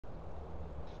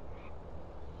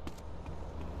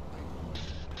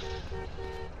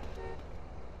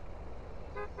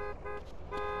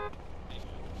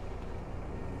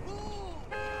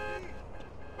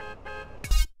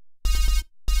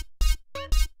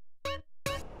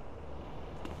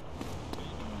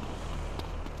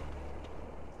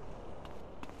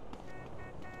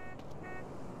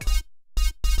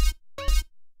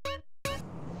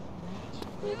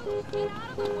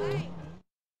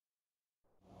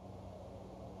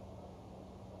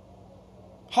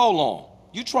Hold on.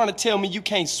 You trying to tell me you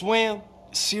can't swim?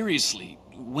 Seriously,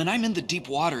 when I'm in the deep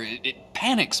water, it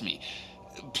panics me.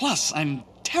 Plus, I'm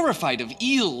terrified of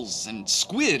eels and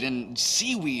squid and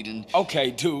seaweed and...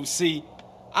 Okay, dude, see,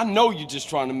 I know you're just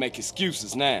trying to make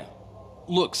excuses now.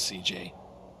 Look, CJ,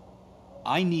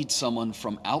 I need someone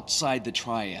from outside the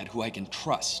triad who I can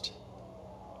trust.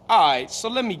 Alright, so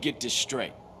let me get this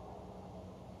straight.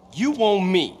 You want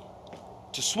me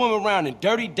to swim around in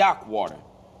dirty dock water,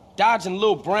 dodging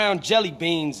little brown jelly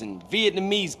beans and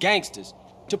Vietnamese gangsters,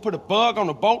 to put a bug on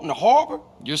a boat in the harbor?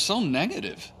 You're so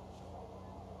negative.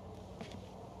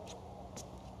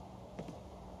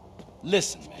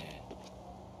 Listen, man.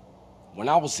 When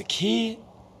I was a kid,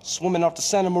 swimming off the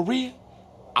Santa Maria,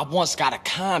 I once got a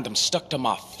condom stuck to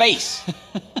my face.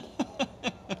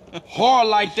 Horror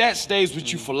like that stays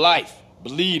with you for life.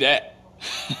 Believe that.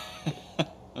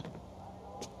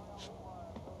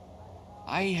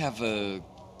 I have a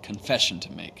confession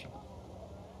to make.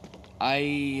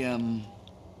 I'm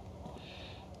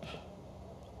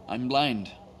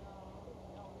blind.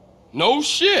 No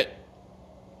shit.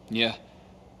 Yeah.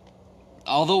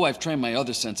 Although I've trained my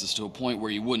other senses to a point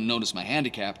where you wouldn't notice my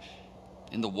handicap,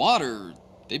 in the water,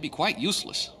 they'd be quite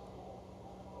useless.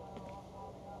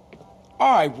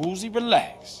 All right, Woozy,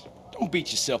 relax. Don't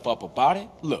beat yourself up about it.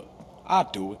 Look, I'll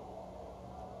do it.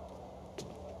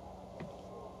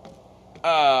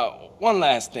 One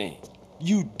last thing.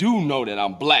 You do know that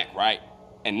I'm black, right?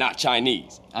 And not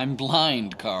Chinese. I'm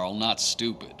blind, Carl, not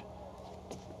stupid.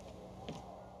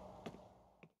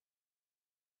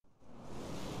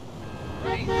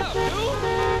 Straighten up, dude!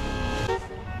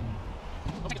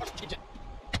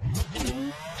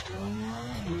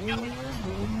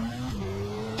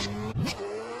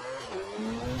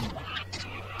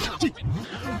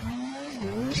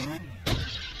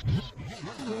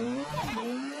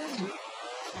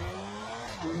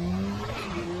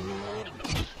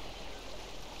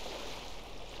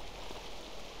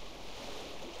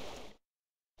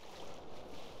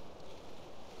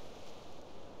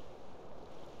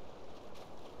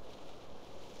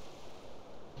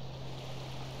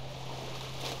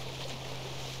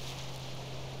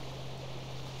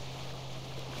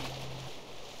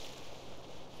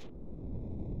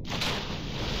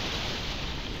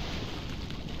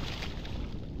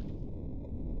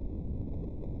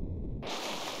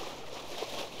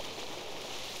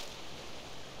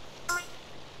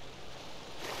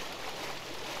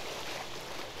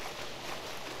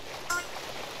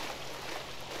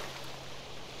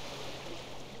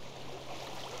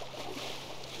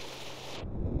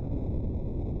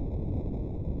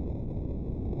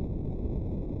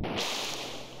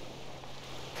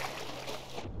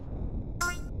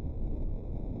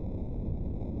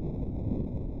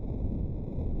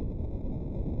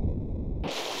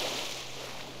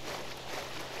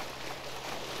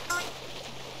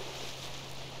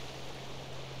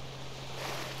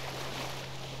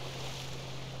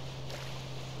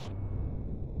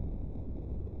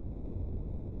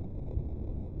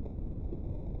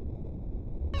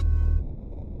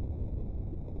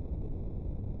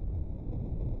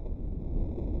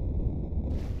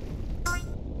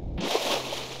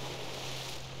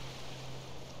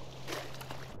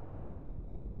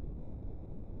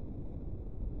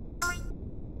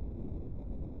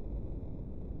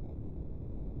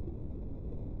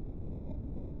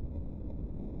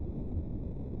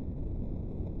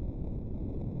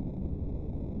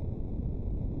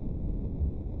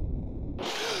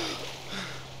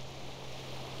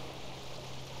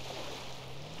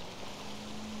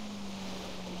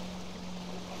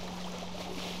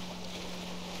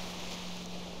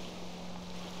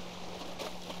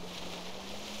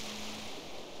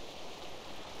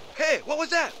 Hey, what was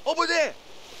that? Over there!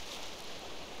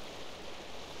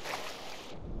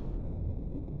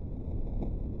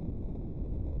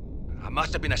 It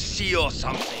must have been a seal or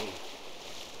something.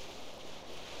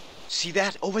 See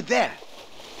that? Over there.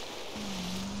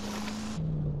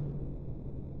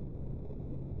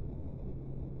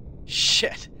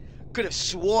 Shit. Could have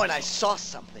sworn I saw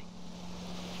something.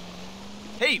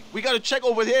 Hey, we gotta check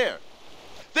over there.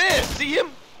 There, see him?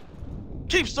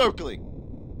 Keep circling.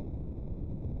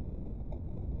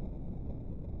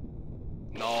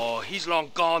 No, he's long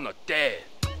gone or dead.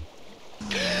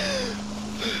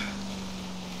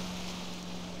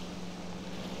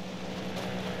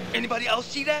 Anybody else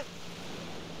see that?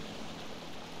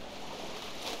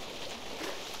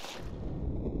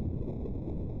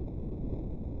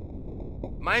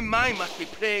 My mind must be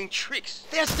playing tricks.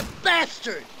 There's the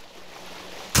bastard!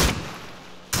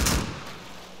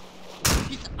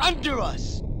 He's under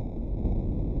us!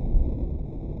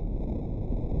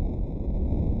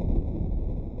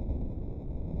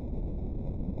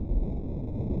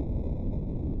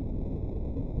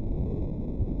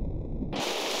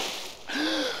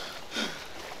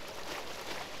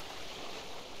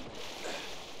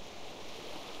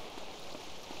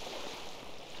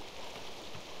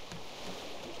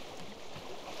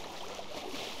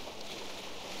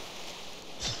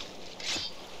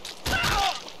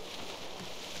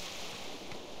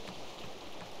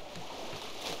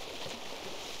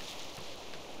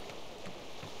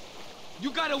 You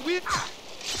got a whip?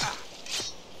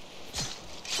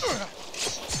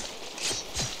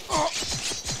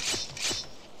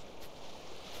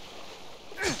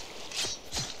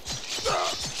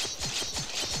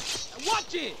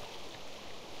 Watch it!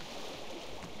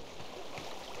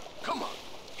 Come on,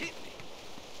 hit me.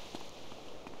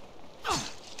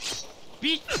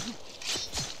 Beat.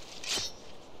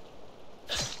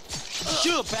 You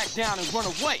should back down and run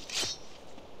away.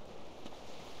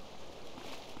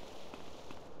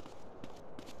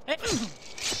 Hey,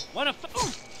 what a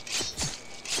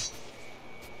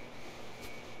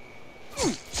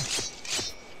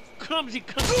clumsy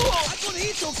cunt! I'm gonna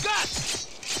eat your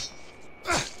guts!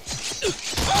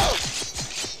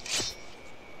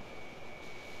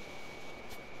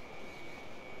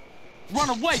 Run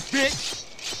away, bitch!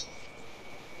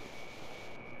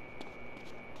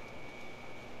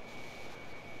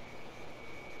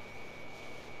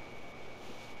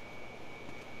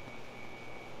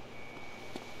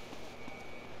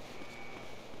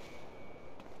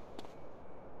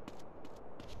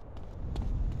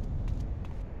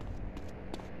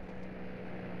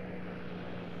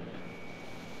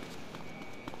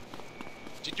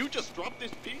 Did you just drop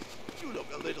this piece? You look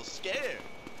a little scared.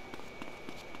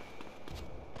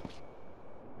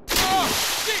 Oh,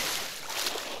 shit!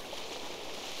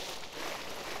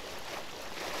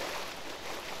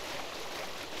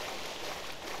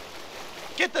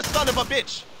 Get the son of a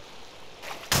bitch!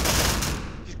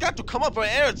 He's got to come up for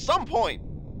air at some point.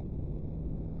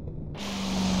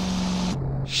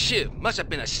 Shit, must have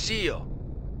been a seal.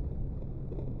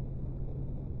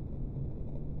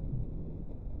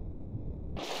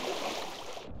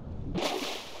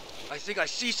 I think I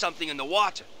see something in the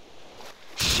water.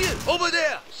 Shit, over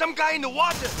there! Some guy in the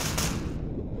water!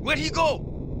 Where'd he go?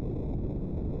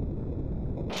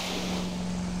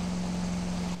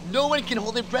 No one can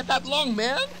hold their breath that long,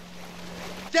 man!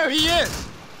 There he is!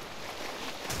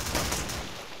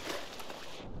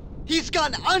 He's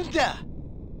gone under!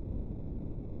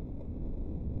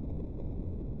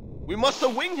 We must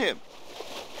have winged him.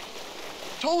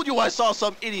 Told you I saw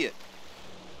some idiot.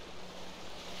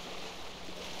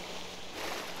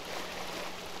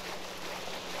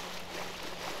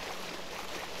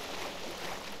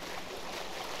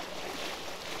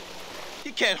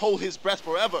 He can't hold his breath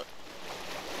forever.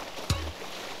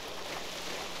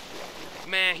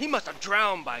 Man, he must have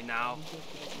drowned by now.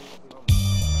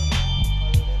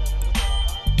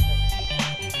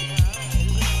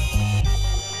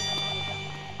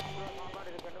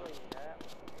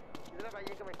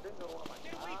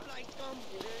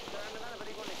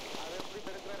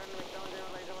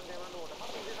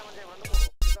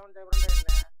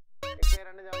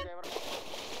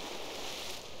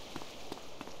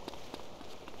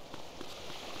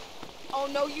 Oh,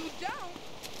 no, you don't.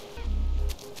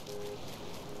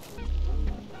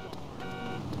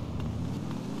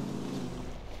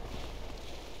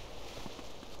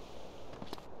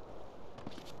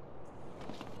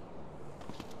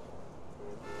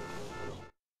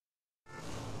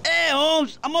 Hey,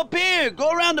 Holmes, I'm up here.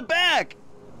 Go around the back.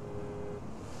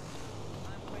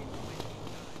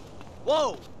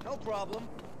 Whoa, no problem.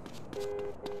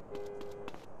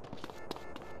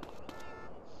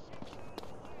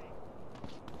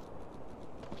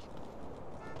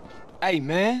 Hey,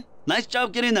 man. Nice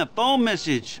job getting that phone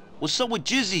message. What's up with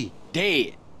Jizzy?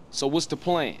 Dead. So what's the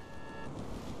plan?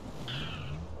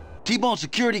 T-Bone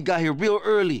security got here real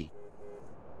early.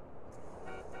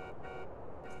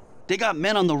 They got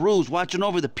men on the roofs watching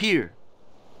over the pier.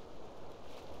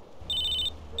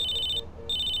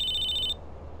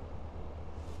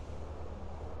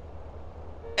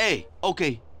 Hey,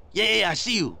 okay. Yeah, I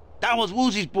see you. That was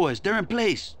Woozy's boys. They're in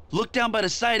place. Look down by the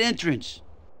side entrance.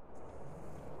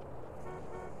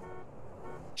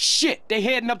 Shit, they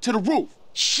heading up to the roof.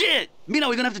 Shit!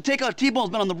 Meanwhile, we're gonna have to take out T-Bone's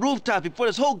men on the rooftop before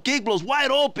this whole gig blows wide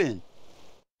open.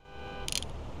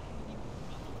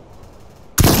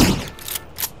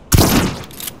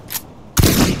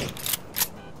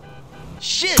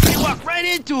 Shit, they walked right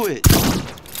into it.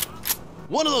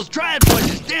 One of those triad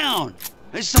boys is down.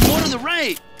 There's some more to the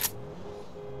right.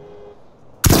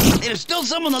 Hey, there's still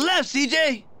some on the left,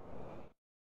 CJ.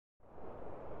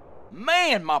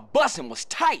 Man, my busing was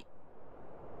tight.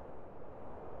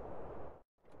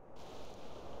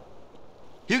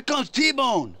 Here comes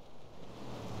T-Bone.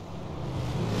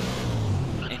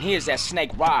 And here's that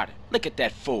snake rider. Look at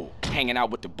that fool, hanging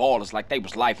out with the ballers like they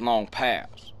was lifelong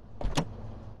pals.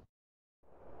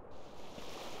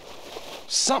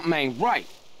 Something ain't right.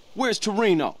 Where's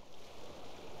Toreno?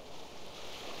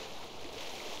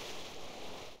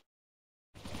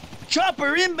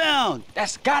 Chopper inbound.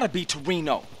 That's gotta be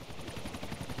Toreno.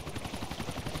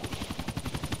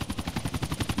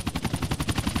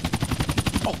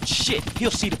 Oh shit,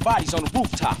 he'll see the bodies on the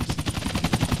rooftops.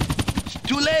 It's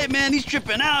too late, man. He's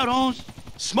tripping out, Holmes.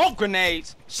 Smoke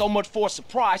grenades? So much for a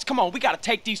surprise. Come on, we gotta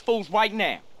take these fools right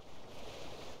now.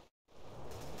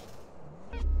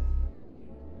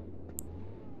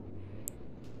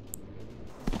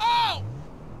 Oh!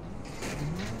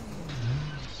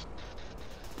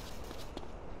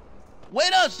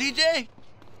 Wait up, CJ.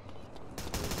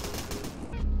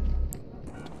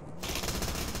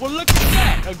 Well, look at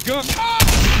that! A gun. Ah!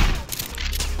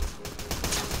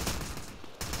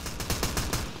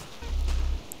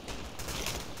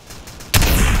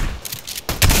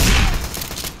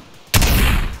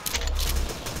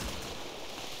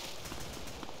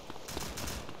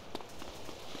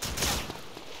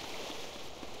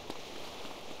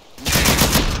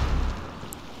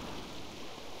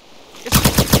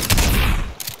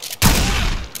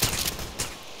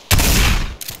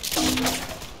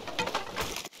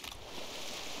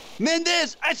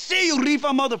 Mendez, I see you,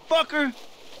 Rifa motherfucker.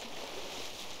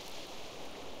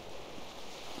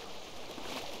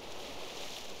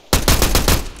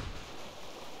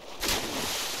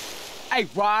 Hey,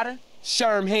 Ryder,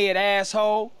 sherm-head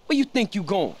asshole, where you think you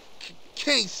going?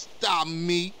 Can't stop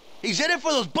me. He's headed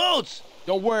for those boats.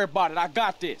 Don't worry about it, I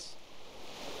got this.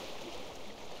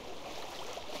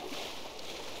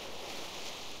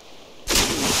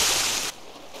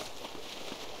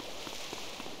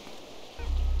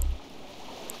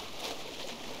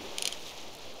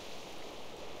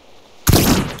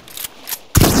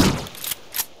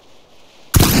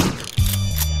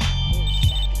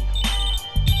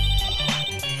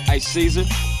 Hey, Caesar,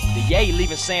 the Yay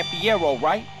leaving San Fierro,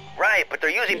 right? Right, but they're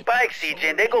using bikes,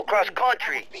 CJ, and they go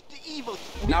cross-country. Beat the evil.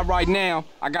 Not right now.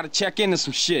 I gotta check into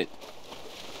some shit.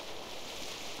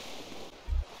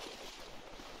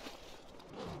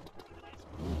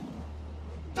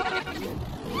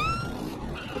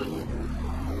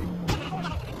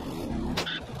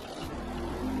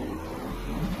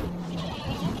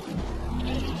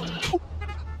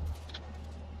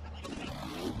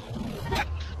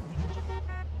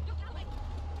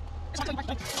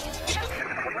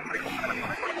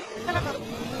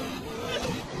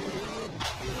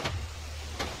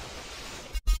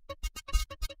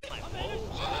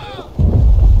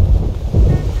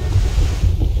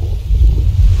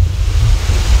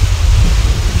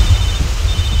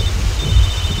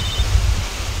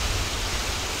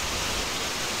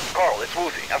 Carl, it's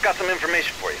Woozy. I've got some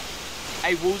information for you.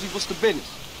 Hey, Woozy, what's the business?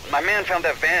 My man found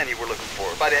that van you were looking for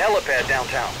by the helipad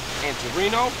downtown. And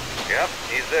Toreno? Yep,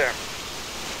 he's there.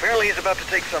 Apparently he's about to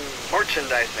take some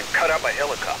merchandise and cut out by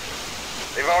helicopter.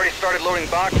 They've already started loading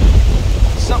boxes.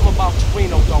 Something about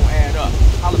Toreno don't add up.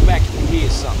 Holler back if you hear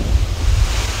something.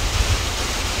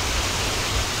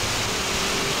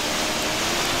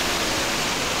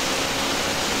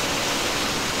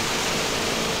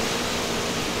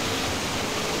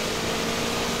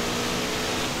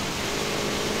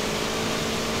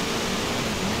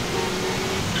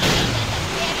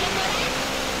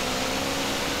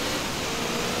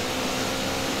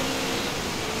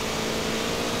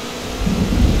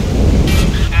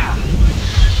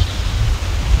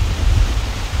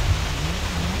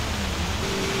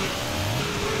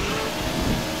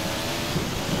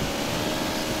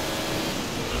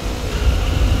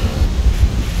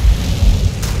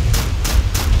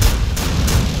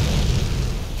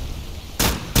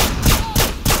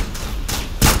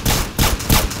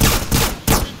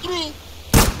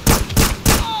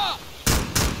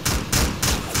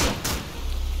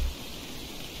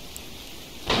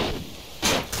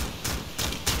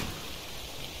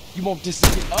 You want this to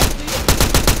get ugly?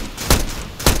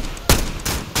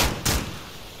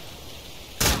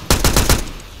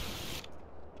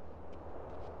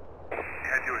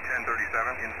 Head to a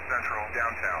 1037 in central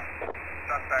downtown.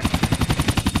 Suspect.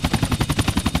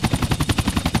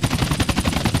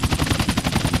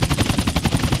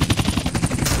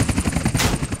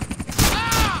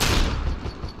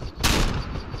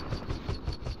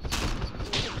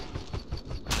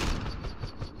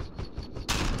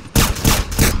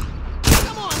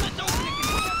 Come on, let's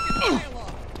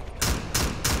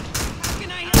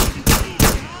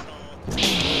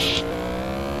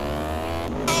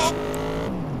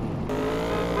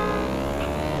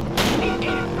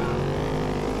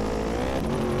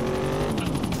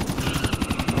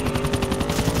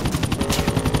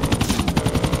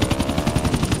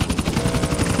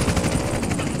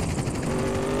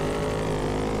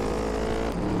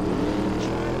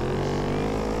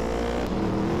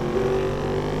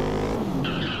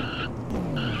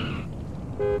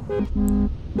You're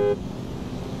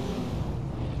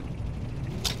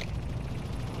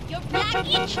back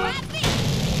in traffic!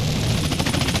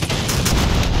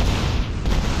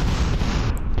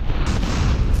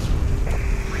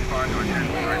 Respond to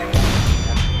attention ready.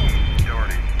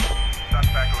 Majority.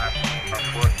 Suspect left on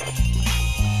foot.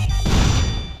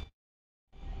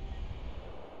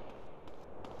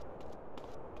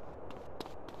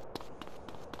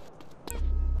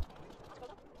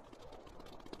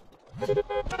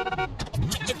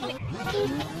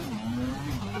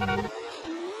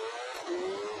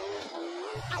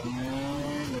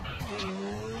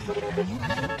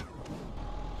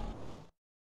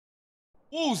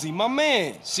 Woozy, my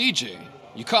man. CJ,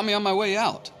 you caught me on my way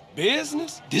out.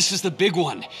 Business? This is the big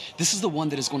one. This is the one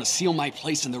that is going to seal my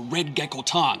place in the Red Gecko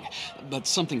Tong. But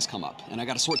something's come up, and I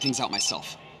gotta sort things out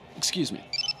myself. Excuse me.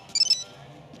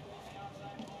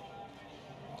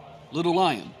 Little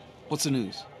Lion, what's the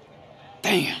news?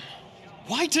 Damn!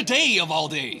 Why today, of all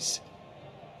days?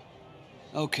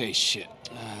 Okay, shit.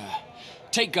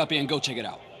 Take Guppy and go check it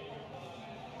out.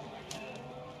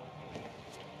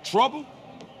 Trouble?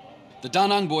 The Da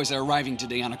Nang boys are arriving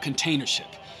today on a container ship.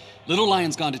 Little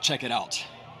Lion's gone to check it out.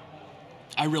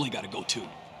 I really gotta go too.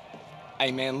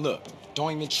 Hey, man, look.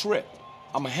 Don't even trip.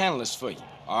 I'ma handle this for you,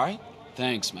 all right?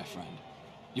 Thanks, my friend.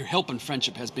 Your help and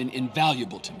friendship has been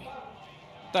invaluable to me.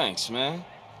 Thanks, man.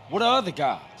 What are other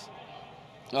guys?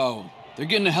 Oh, they're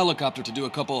getting a helicopter to do a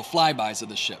couple of flybys of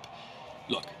the ship.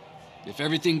 Look, if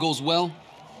everything goes well,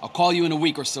 I'll call you in a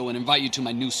week or so and invite you to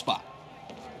my new spot.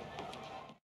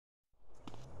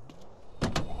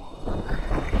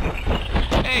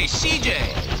 Hey, CJ!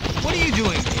 What are you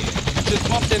doing here? Just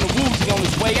bumped into Woozy on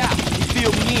his way out. He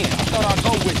filled me in. I thought I'd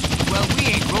go with you. Well, we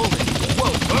ain't rolling.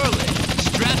 Whoa, Berlin!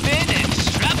 Strap in and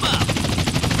strap up!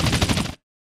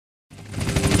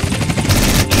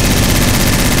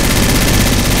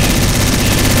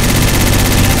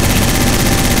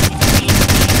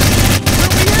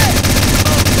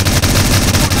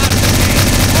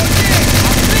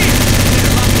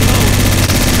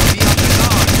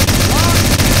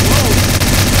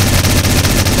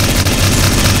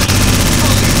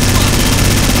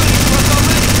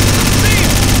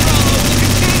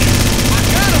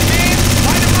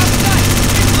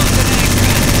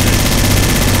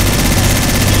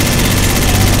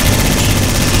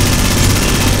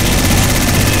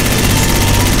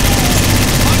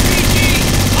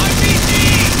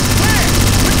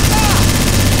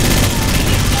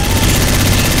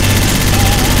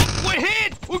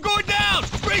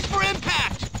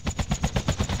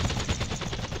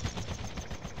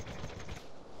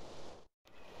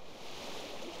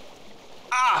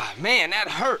 Man, that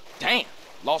hurt. Damn.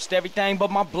 Lost everything but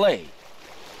my blade.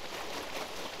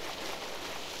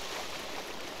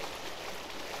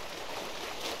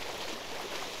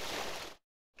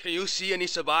 Can you see any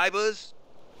survivors?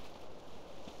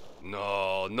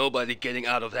 No, nobody getting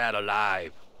out of that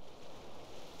alive.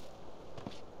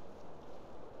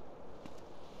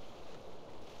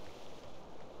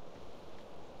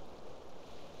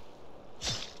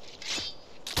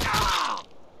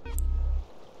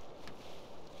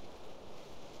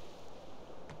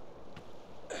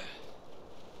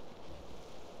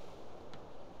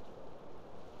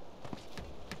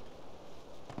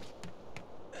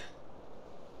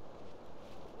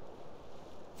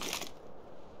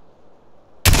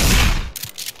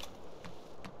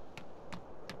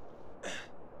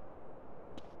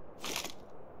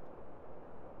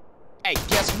 Hey,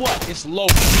 guess what? It's low.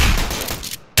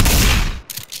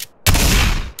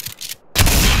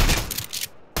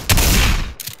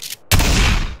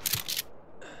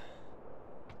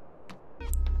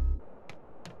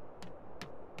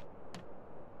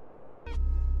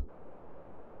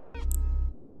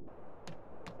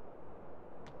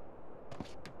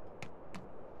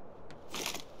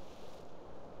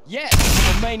 Yes,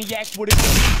 I'm a maniac with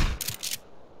it.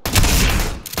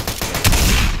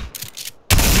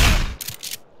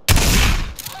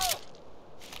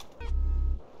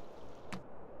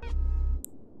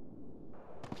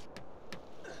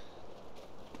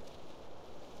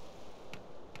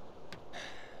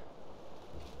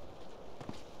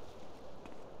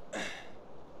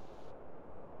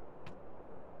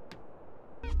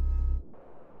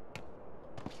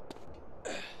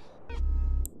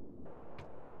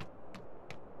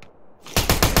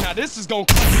 Now this is gonna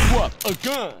clean you up. A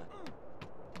gun.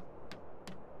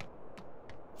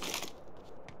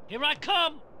 Here I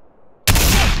come!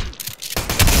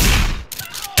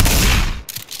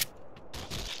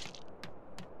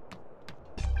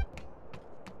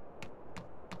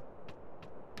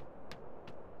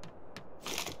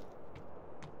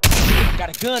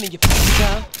 Got a gun in your face,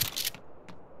 huh?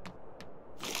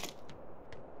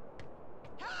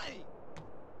 Hey!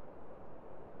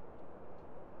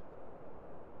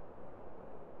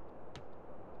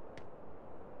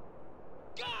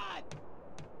 God!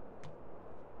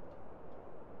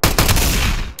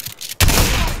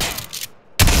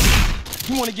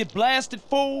 You wanna get blasted,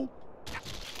 fool?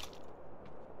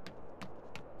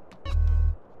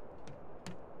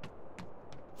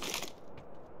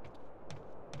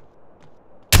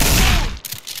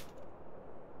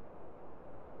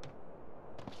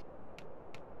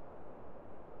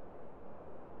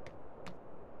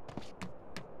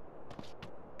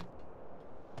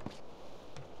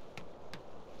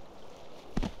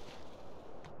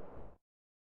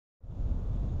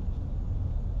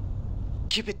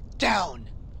 Keep it down.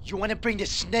 You want to bring the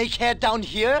snakehead down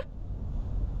here?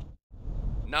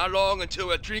 Not long until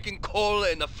we're drinking cola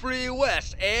in the free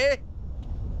west, eh?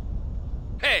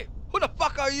 Hey, who the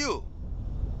fuck are you?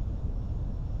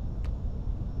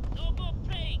 No more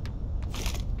playing.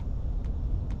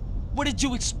 What did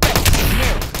you expect?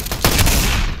 America?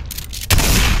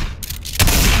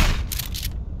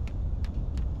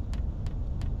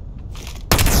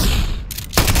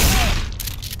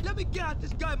 Let me get at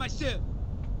this guy myself.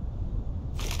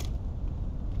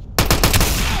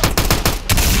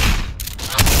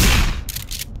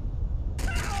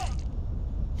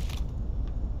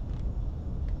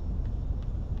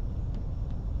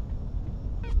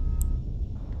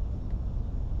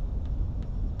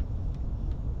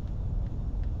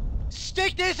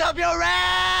 Stick this up your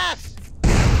ass!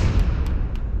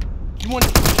 You want?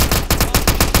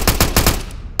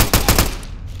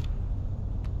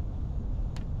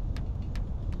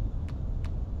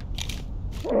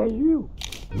 Hey, you!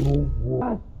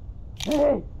 What?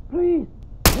 Hey, please,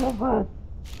 help us!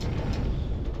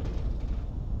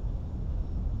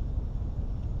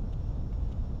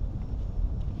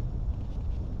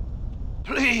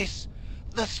 Please!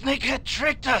 The snakehead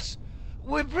tricked us!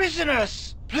 We're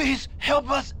prisoners! Please help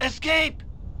us escape!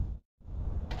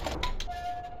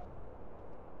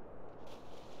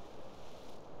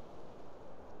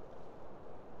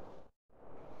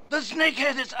 The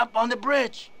snakehead is up on the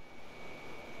bridge!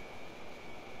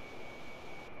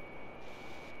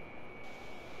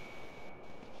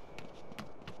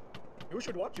 You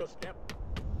should watch your step.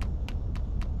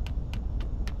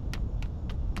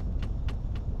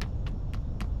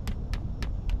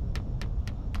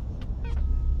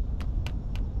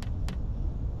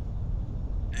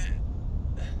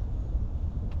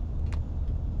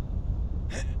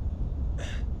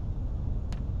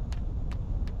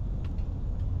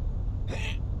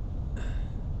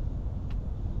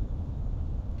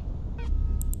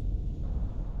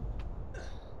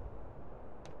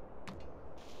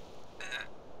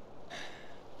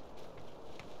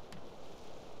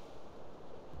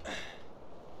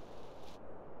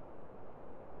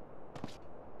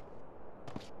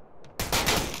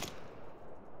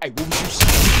 Hey, what was you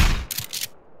saying?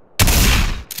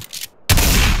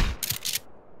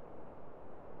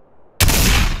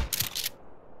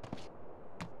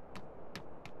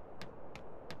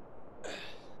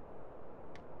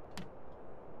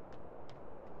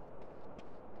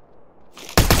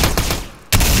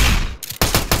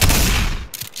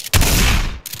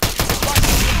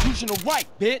 Constitutional right,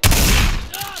 bitch.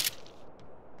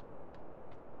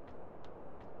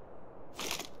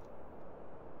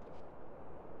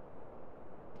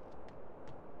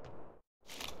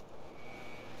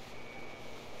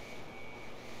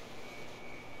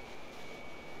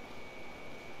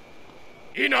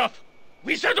 Enough!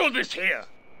 We settled this here!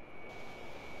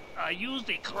 I used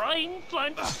a crying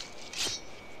flint.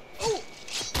 Oh!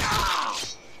 Ah!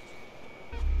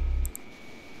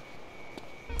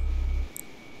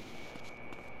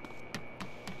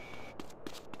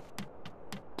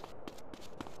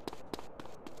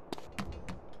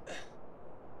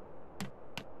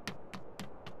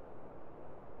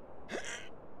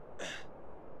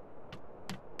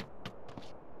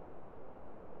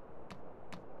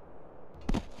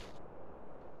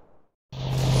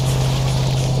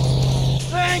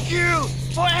 Thank you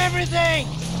for everything!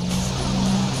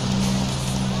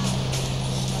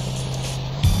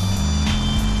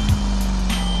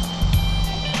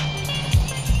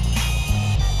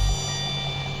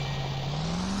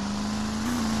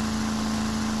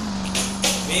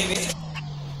 Baby.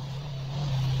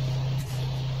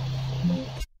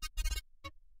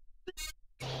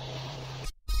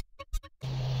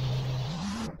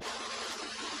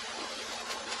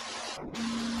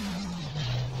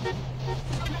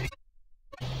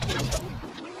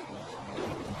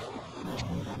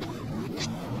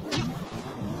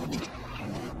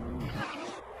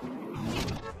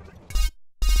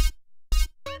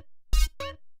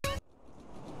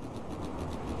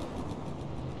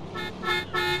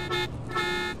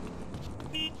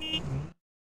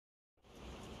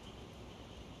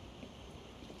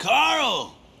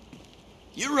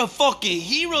 You're a fucking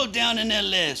hero down in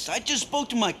LS. I just spoke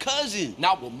to my cousin.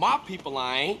 Not with my people,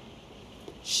 I ain't.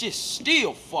 Shit's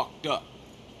still fucked up.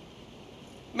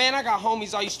 Man, I got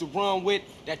homies I used to run with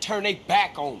that turned their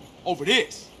back on me over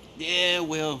this. Yeah,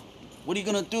 well, what are you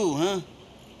gonna do, huh?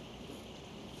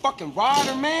 Fucking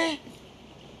Ryder, man.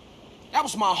 That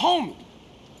was my homie.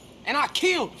 And I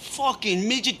killed him. Fucking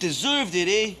midget deserved it,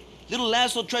 eh? Little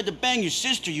asshole tried to bang your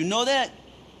sister, you know that?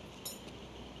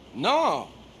 No.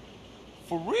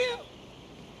 For real?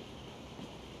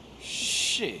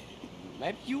 Shit.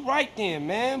 Maybe you right then,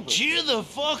 man, but... Cheer the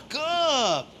fuck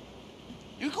up!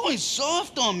 You're going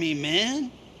soft on me,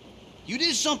 man. You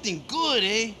did something good,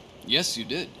 eh? Yes, you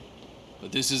did.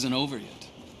 But this isn't over yet.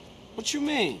 What you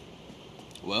mean?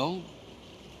 Well,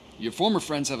 your former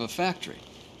friends have a factory.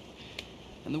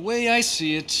 And the way I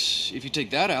see it, if you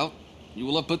take that out, you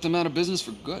will have put them out of business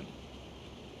for good.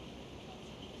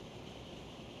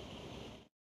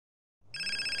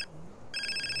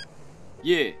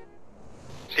 Yeah.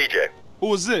 CJ, Who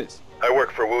was this? I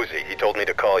work for Woozy. He told me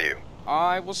to call you.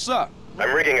 Alright, what's up?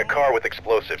 I'm rigging a car with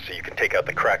explosives so you can take out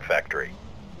the crack factory.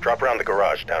 Drop around the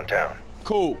garage downtown.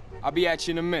 Cool. I'll be at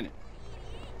you in a minute.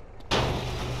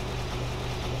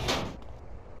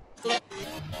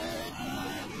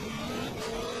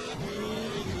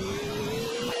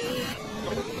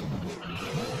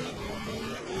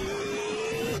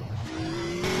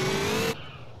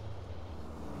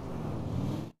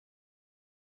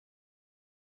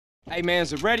 Hey man,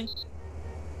 is it ready?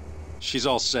 She's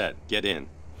all set. Get in.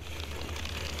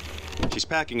 She's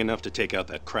packing enough to take out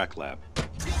that crack lab.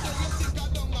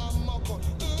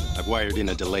 I've wired in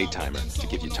a delay timer to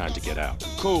give you time to get out.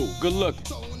 Cool, good looking.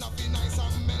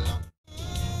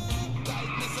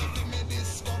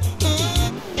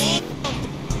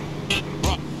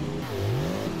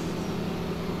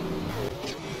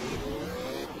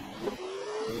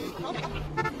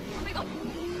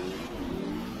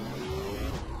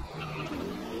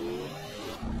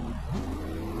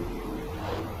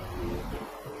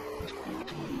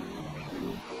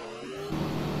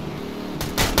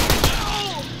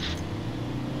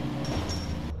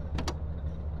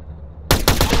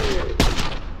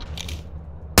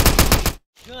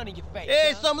 In your face,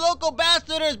 Hey, some local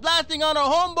bastard is blasting on our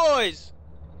homeboys!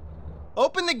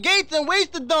 Open the gates and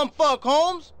waste the dumb fuck,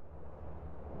 Holmes!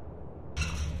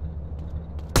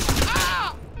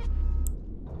 Ah!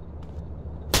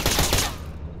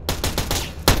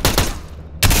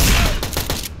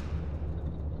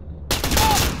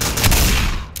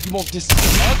 You want this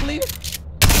uglier?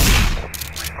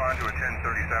 Respond to a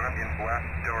 1037 in West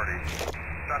Doherty.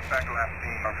 Suspect last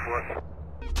seen on foot.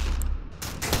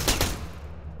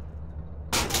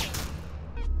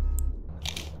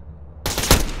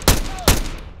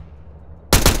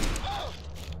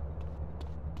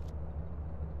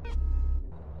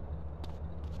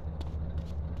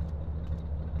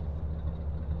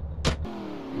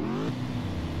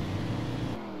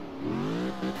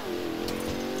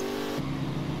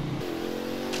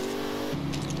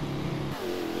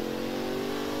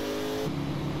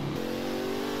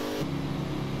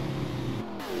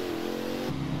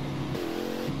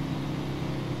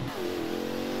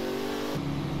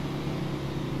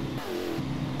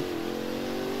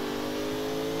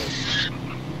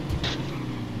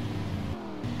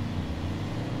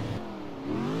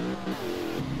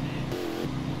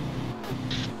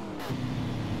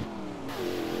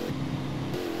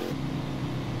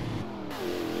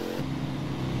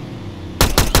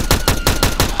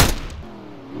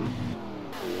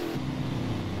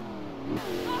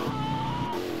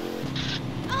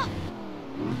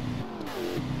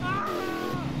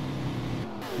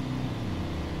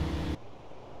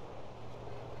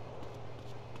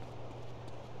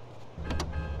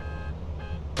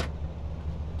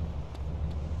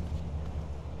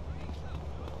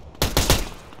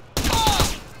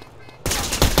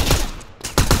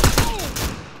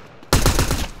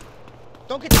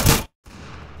 Don't get...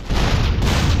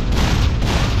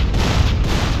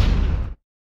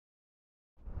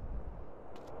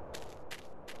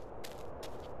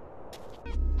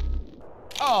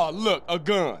 Oh, look, a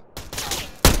gun.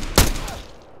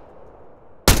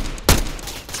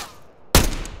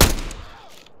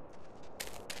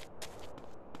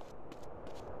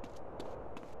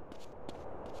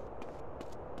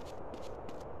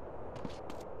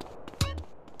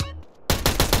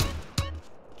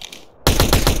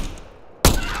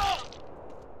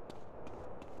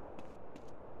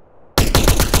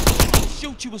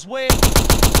 Shoot you as well.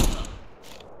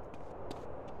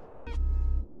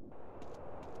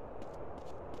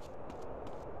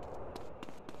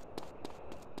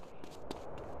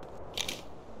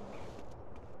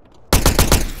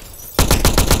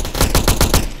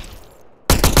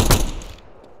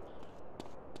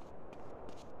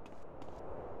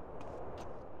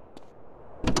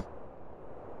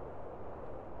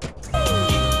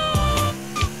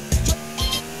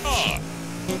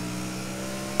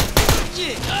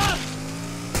 it!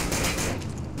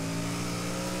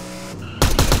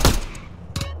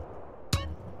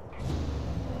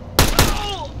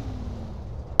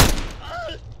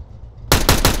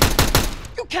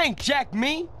 You can't jack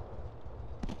me!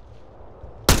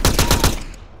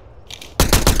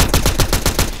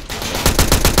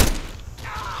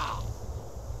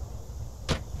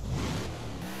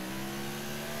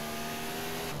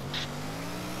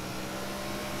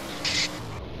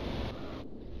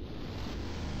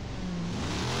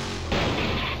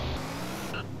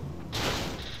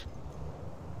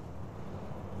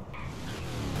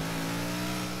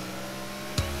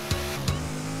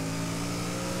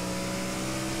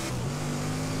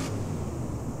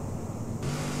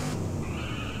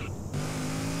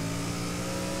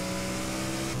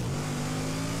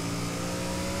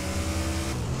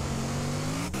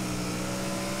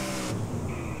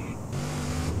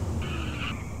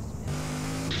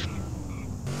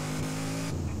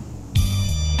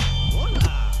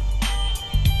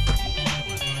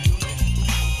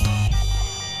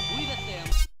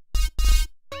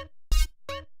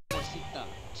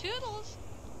 Toodles.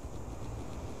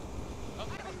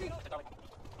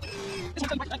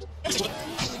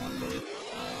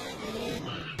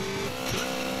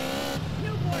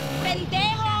 Ready,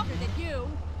 dejo. Than you.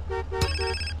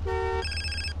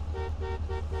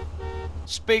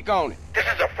 Speak on it. This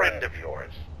is a friend of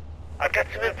yours. I've got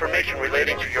some information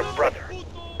relating to your brother.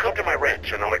 Come to my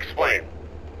ranch and I'll explain.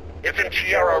 It's in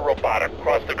Sierra Robotic,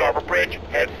 cross the Garber Bridge,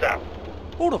 head south.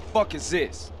 Who the fuck is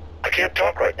this? I can't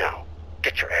talk right now.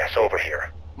 Get your ass over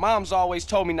here. Mom's always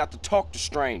told me not to talk to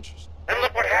strangers. And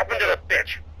look what happened to the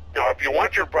bitch. Now, if you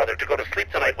want your brother to go to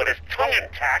sleep tonight with his tongue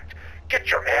intact,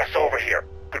 get your ass over here.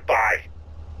 Goodbye.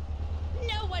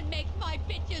 No one makes my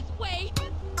bitches wait.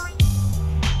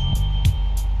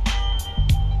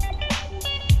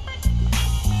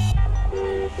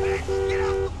 Get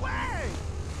out the way!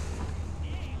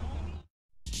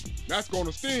 That's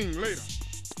gonna sting later.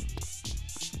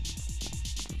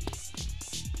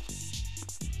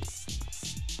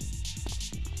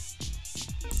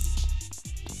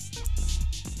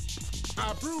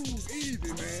 I bruise easy,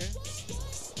 man.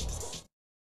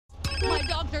 My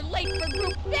dogs are late for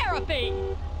group therapy.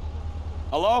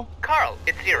 Hello? Carl,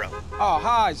 it's Zero. Oh,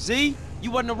 hi, Z.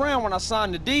 You wasn't around when I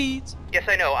signed the deeds. Yes,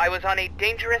 I know. I was on a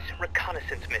dangerous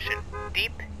reconnaissance mission,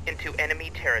 deep into enemy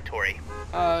territory.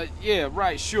 Yeah,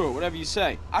 right, sure, whatever you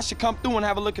say. I should come through and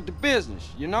have a look at the business,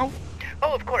 you know?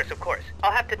 Oh, of course, of course.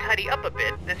 I'll have to tidy up a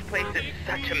bit. This place is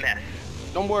such a mess.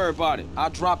 Don't worry about it.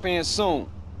 I'll drop in soon.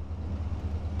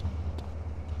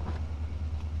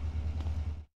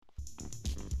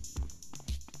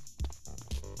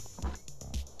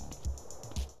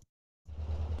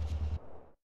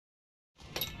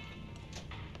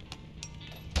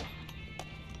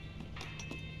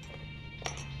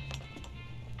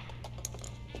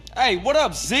 Hey, what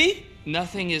up, Z?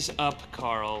 Nothing is up,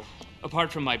 Carl,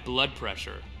 apart from my blood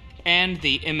pressure and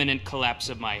the imminent collapse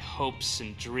of my hopes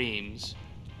and dreams.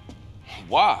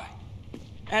 Why?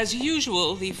 As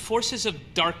usual, the forces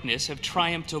of darkness have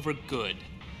triumphed over good.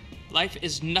 Life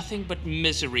is nothing but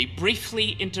misery,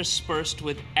 briefly interspersed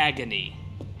with agony.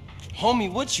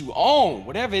 Homie, what you on?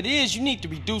 Whatever it is, you need to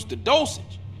reduce the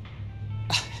dosage.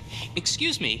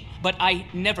 Excuse me, but I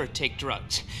never take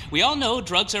drugs. We all know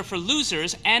drugs are for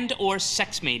losers and/or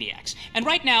sex maniacs. And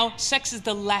right now, sex is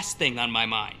the last thing on my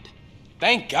mind.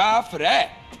 Thank God for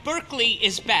that. Berkeley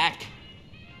is back.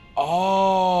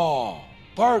 Oh,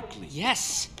 Berkeley.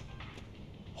 Yes.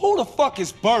 Who the fuck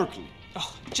is Berkeley?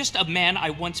 Oh, just a man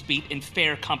I once beat in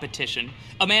fair competition.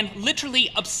 A man literally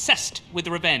obsessed with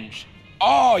revenge.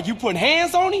 Oh, you putting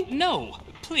hands on him? No,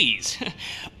 please.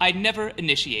 I never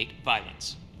initiate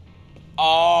violence.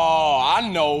 Oh, I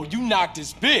know. You knocked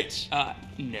this bitch.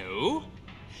 No.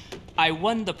 I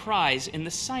won the prize in the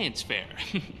science fair.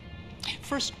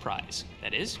 First prize,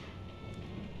 that is.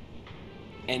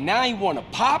 And now you want to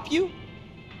pop you?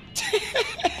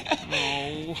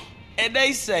 Oh. And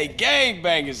they say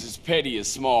gangbangers is petty and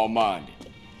small-minded.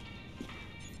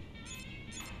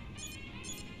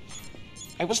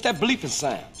 Hey, what's that bleeping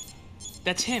sound?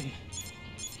 That's him.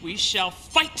 We shall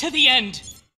fight to the end.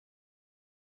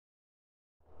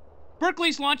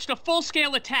 Berkeley's launched a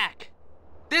full-scale attack.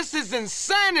 This is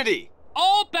insanity!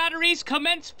 All batteries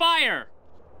commence fire.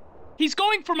 He's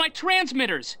going for my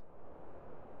transmitters.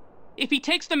 If he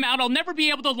takes them out, I'll never be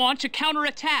able to launch a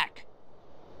counterattack.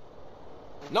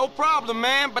 No problem,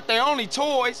 man, but they're only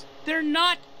toys. They're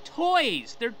not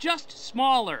toys. They're just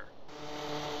smaller.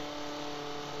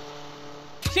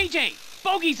 CJ,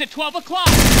 bogey's at 12 o'clock.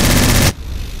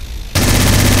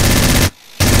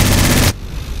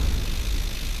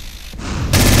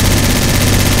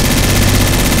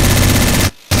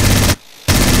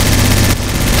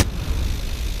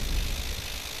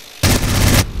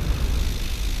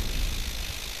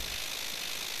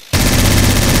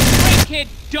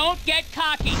 Don't get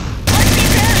cocky.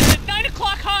 RC Bear is at 9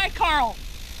 o'clock high, Carl.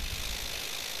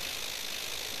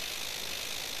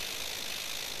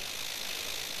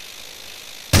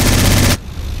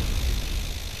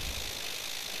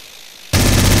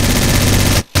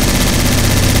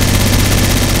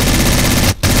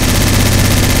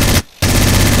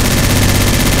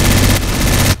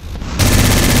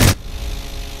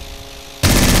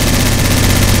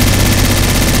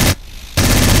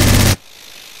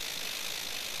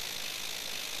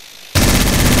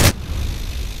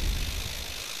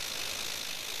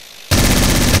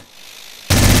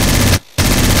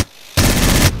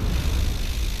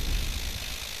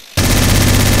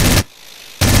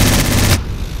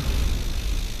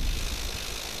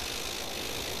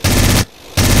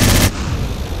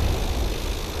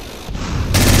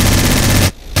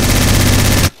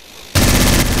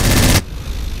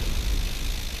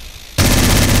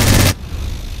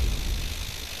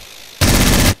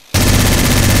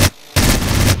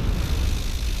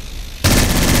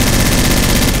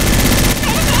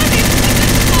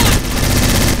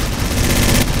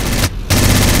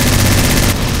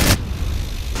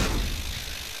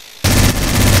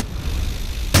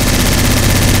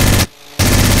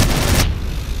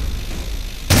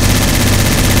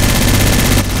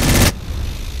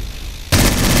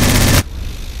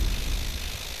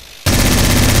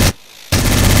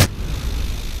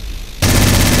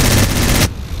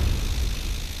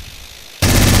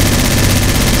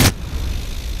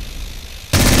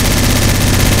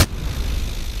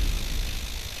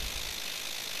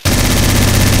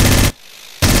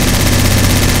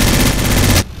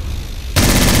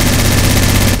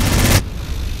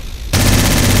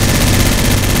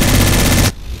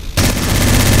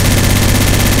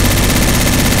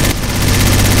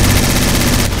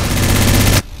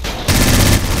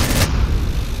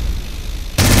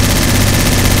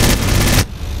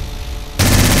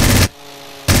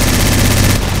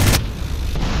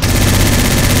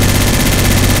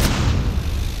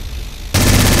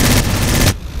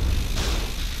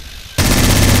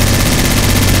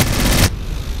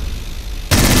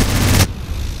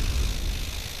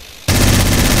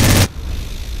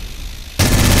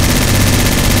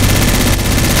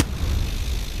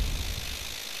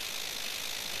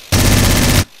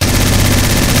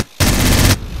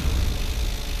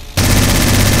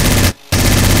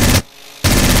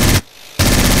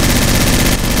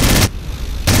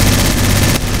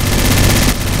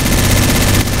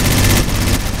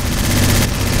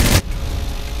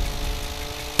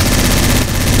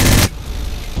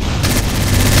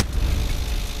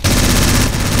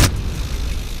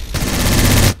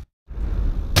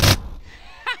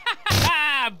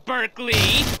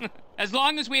 Berkeley. As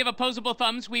long as we have opposable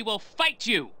thumbs, we will fight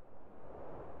you.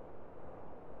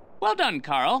 Well done,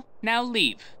 Carl. Now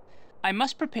leave. I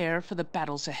must prepare for the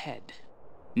battles ahead.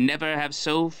 Never have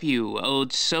so few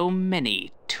owed so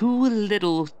many. Too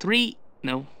little, three...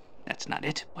 No, that's not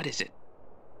it. What is it?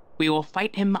 We will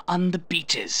fight him on the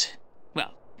beaches.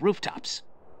 Well, rooftops.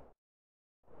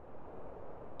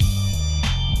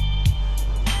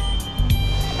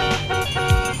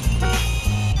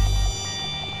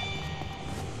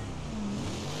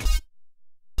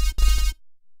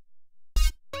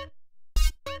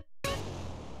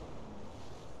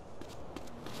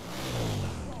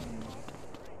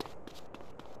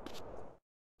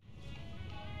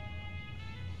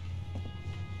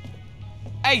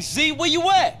 Hey, Z, where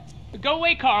you at? Go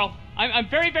away, Carl. I'm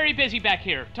very, very busy back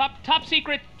here. Top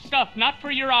secret stuff, not for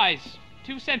your eyes.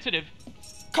 Too sensitive.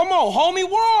 Come on, homie,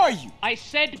 where are you? I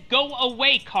said go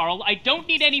away, Carl. I don't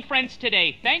need any friends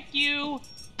today. Thank you.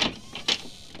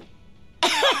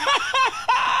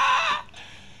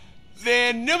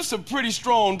 Man, them some pretty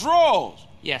strong draws.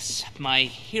 Yes, my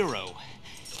hero.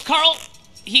 Carl,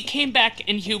 he came back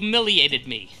and humiliated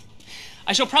me.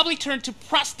 I shall probably turn to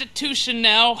prostitution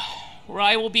now, where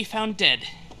I will be found dead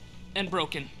and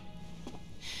broken.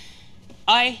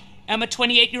 I am a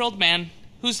 28-year-old man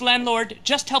whose landlord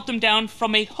just helped him down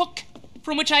from a hook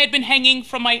from which I had been hanging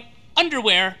from my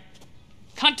underwear,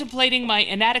 contemplating my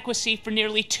inadequacy for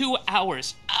nearly 2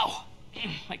 hours. Ow,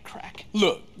 my crack.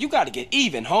 Look, you gotta get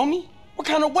even, homie. What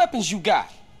kind of weapons you got?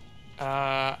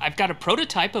 I've got a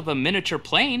prototype of a miniature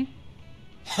plane.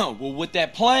 Well, with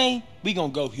that plane, we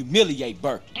gonna go humiliate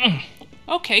Burke.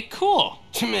 Okay, cool.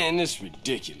 Man, this is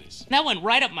ridiculous. That went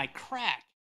right up my crack.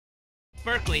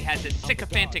 Berkeley has his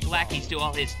sycophantic lackeys do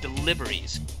all his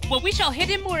deliveries. Well, we shall hit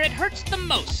him where it hurts the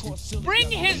most. Bring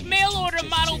his mail-order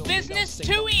model business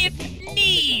to its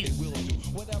knees.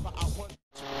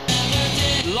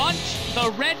 Launch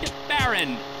the Red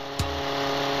Baron.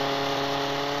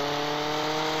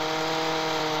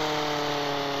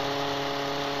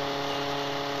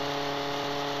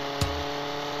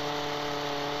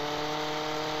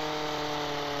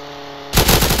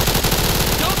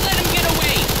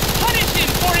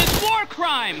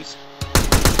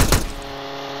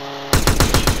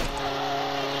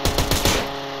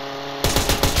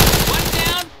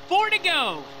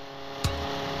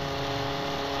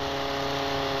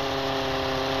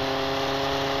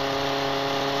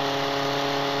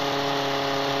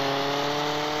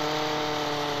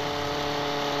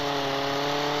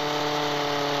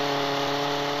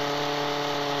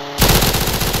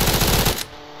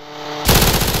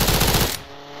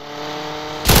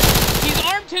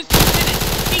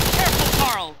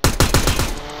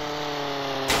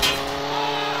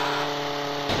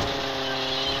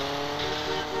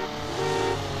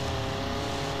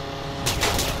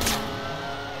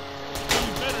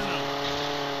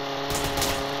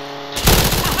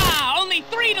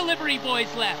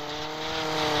 guys left.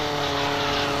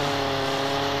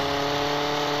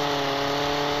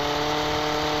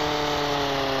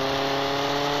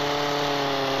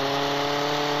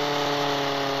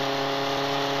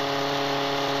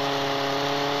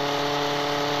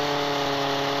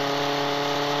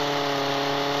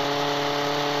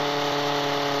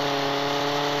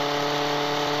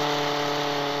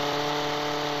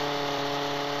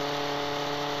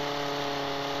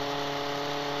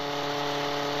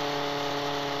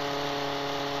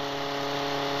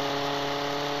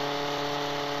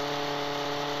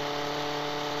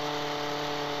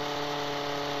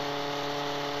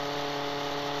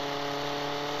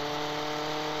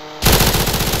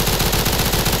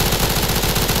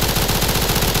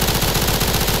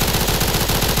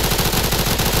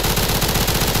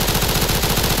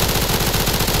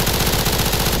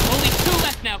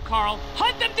 Carl.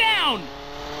 Hunt them down!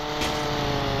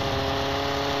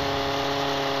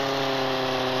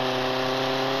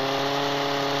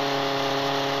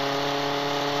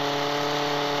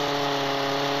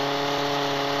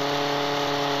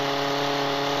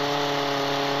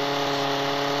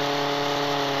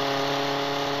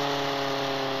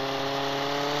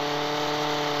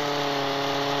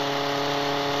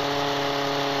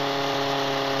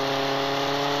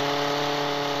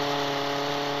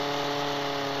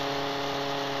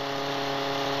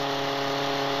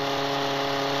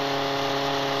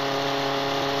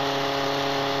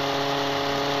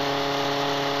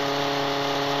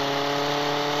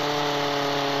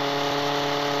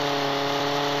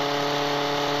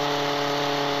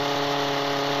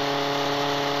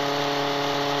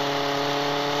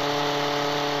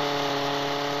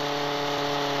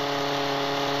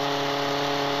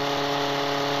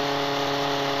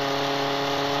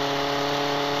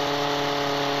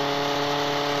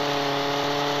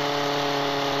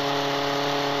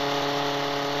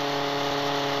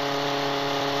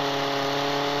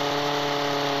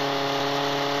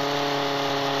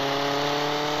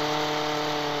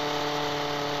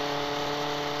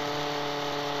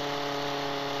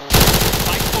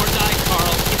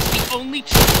 Only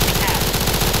chance we have.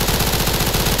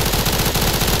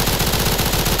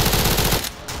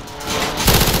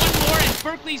 One more and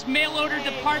Berkeley's mail order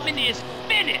department is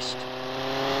finished.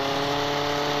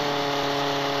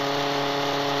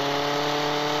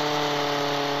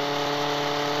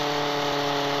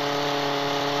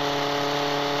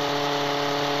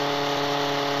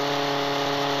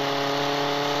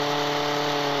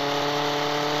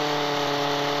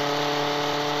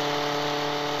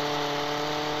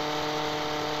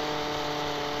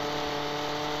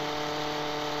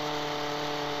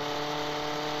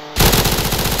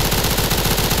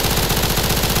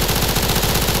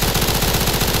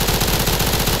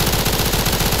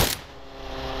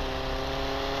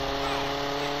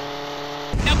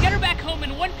 Get her back home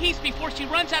in one piece before she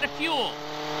runs out of fuel.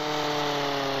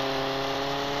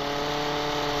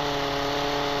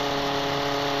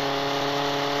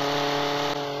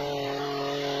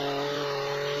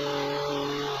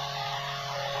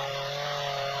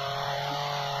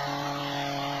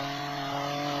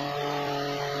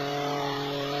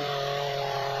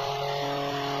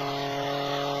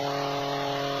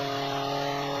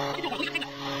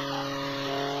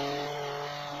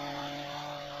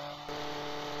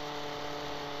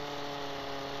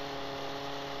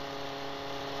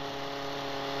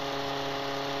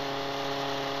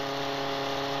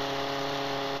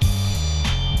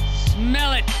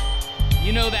 Smell it!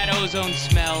 You know that ozone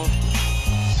smell.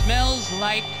 Smells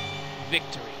like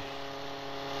victory.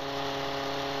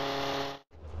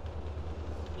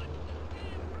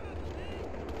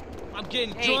 I'm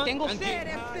getting Hey, drunk. tengo I'm sed,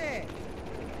 getting high.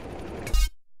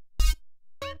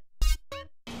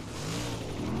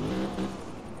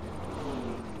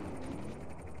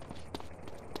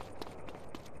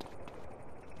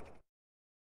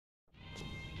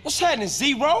 What's happening,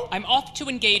 Zero? I'm off to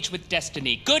engage with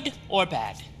destiny, good or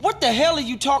bad. What the hell are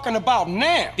you talking about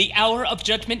now? The hour of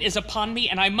judgment is upon me,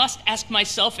 and I must ask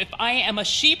myself if I am a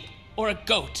sheep or a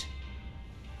goat.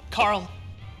 Carl,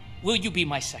 will you be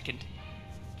my second?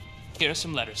 Here are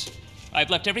some letters. I've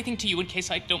left everything to you in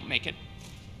case I don't make it.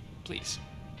 Please.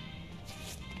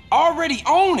 Already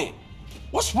own it.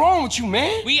 What's wrong with you,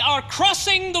 man? We are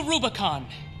crossing the Rubicon.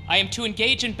 I am to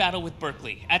engage in battle with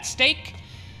Berkeley. At stake,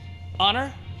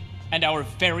 honor and our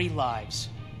very lives.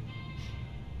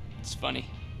 It's funny.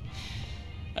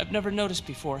 I've never noticed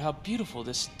before how beautiful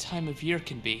this time of year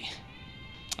can be.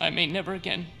 I may never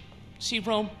again see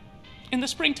Rome in the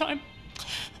springtime.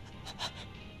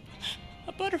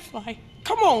 A butterfly.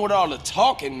 Come on with all the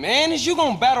talking, man. Is you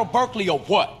gonna battle Berkeley or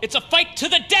what? It's a fight to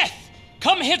the death!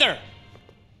 Come hither!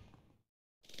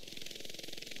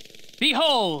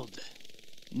 Behold,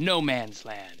 no man's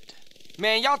land.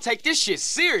 Man, y'all take this shit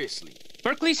seriously.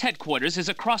 Berkeley's headquarters is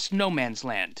across no man's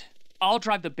land. I'll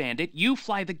drive the bandit, you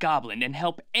fly the goblin, and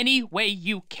help any way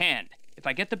you can. If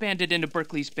I get the bandit into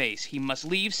Berkeley's base, he must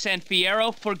leave San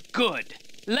Fierro for good.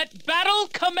 Let battle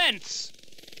commence!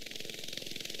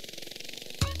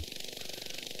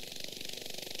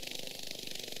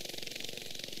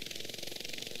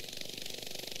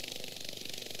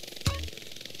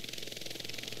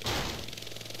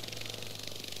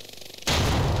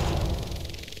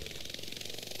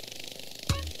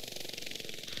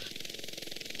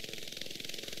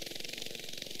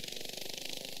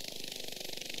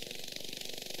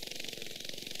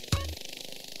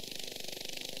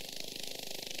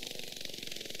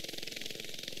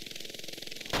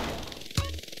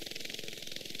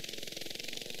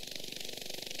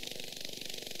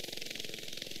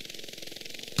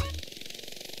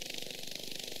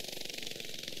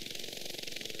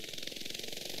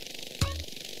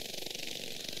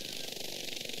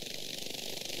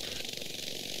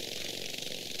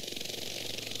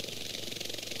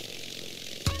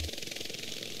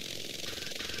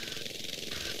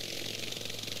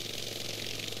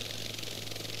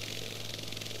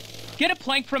 Get a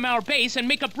plank from our base and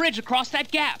make a bridge across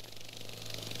that gap.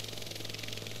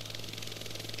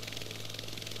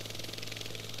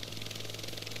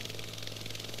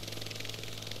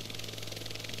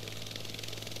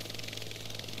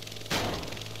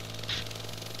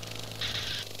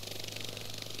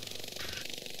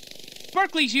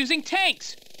 Berkeley's using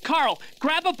tanks. Carl,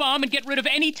 grab a bomb and get rid of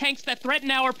any tanks that threaten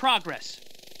our progress.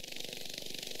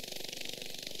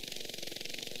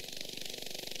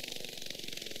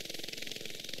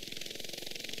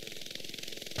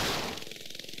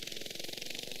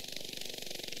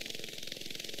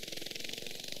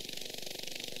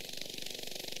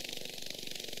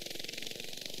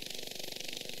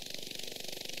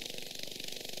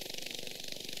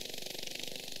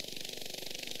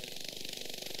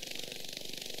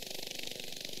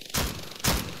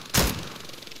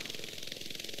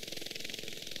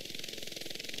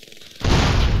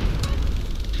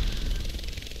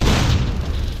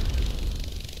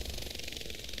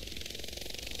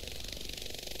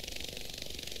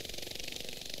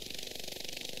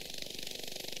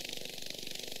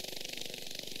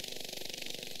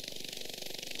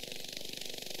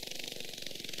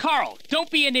 Carl,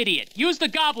 don't be an idiot. Use the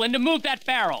goblin to move that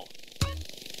barrel.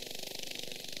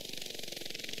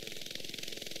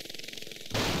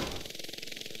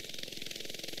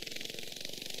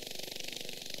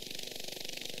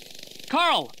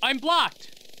 Carl, I'm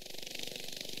blocked.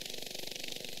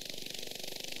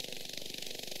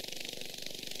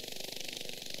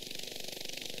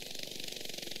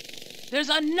 There's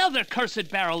another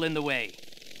cursed barrel in the way.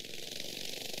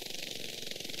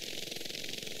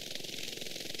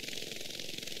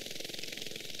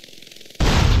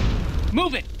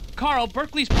 Move it! Carl,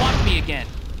 Berkeley's blocked me again.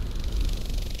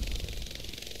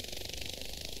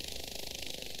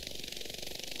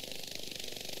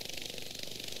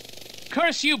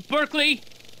 Curse you, Berkeley!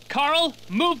 Carl,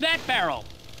 move that barrel!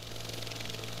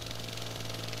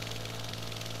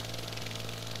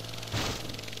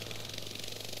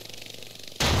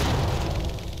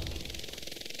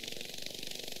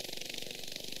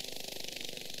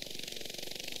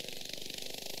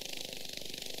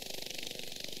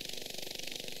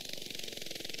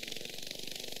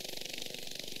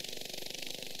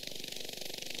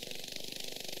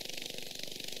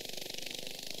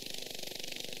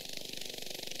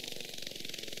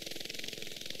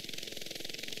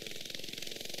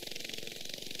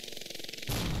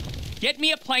 Get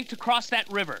me a plank to cross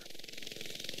that river.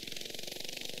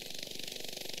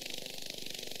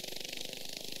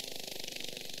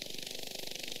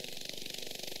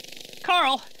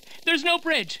 Carl, there's no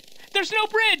bridge. There's no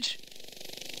bridge!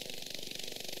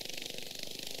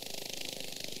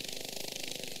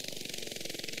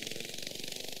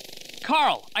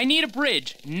 Carl, I need a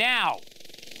bridge, now.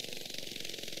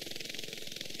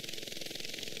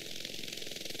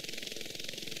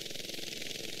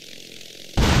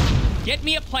 Get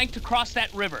me a plank to cross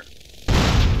that river.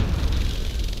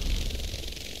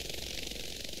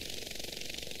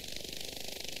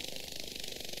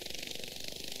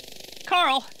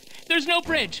 Carl, there's no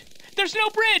bridge. There's no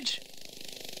bridge!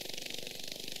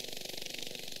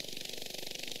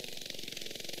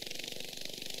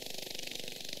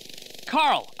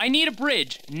 Carl, I need a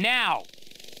bridge, now.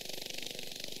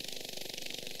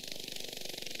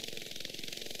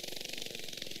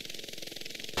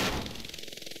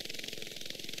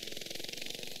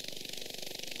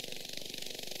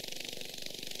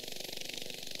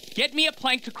 Get me a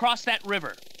plank to cross that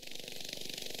river.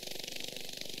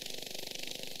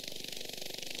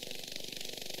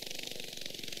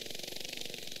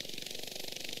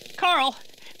 Carl,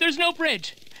 there's no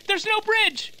bridge. There's no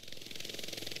bridge!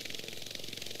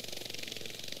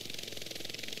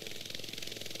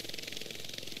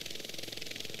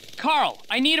 Carl,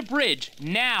 I need a bridge,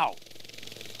 now!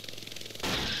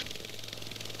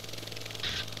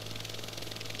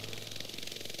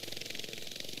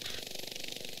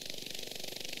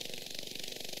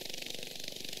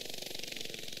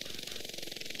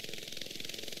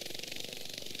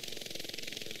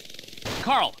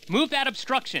 Carl, move that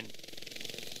obstruction.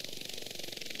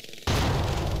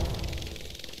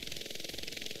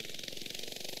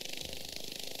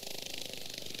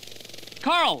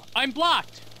 Carl, I'm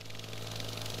blocked.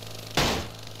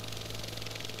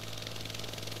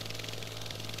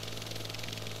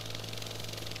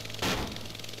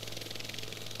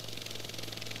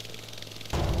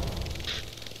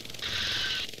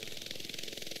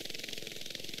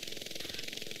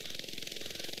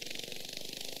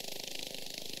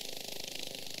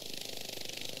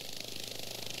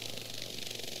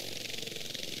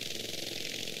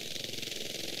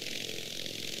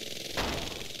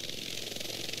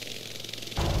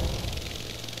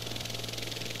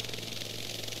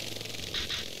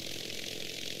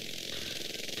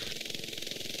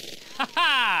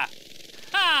 Ha!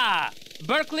 Ha!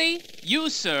 Berkeley, you,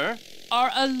 sir,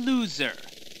 are a loser.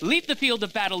 Leave the field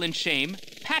of battle in shame,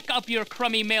 pack up your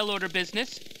crummy mail-order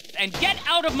business, and get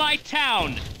out of my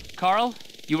town! Carl,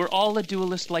 you are all a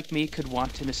duelist like me could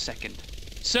want in a second.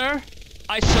 Sir,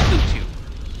 I salute you.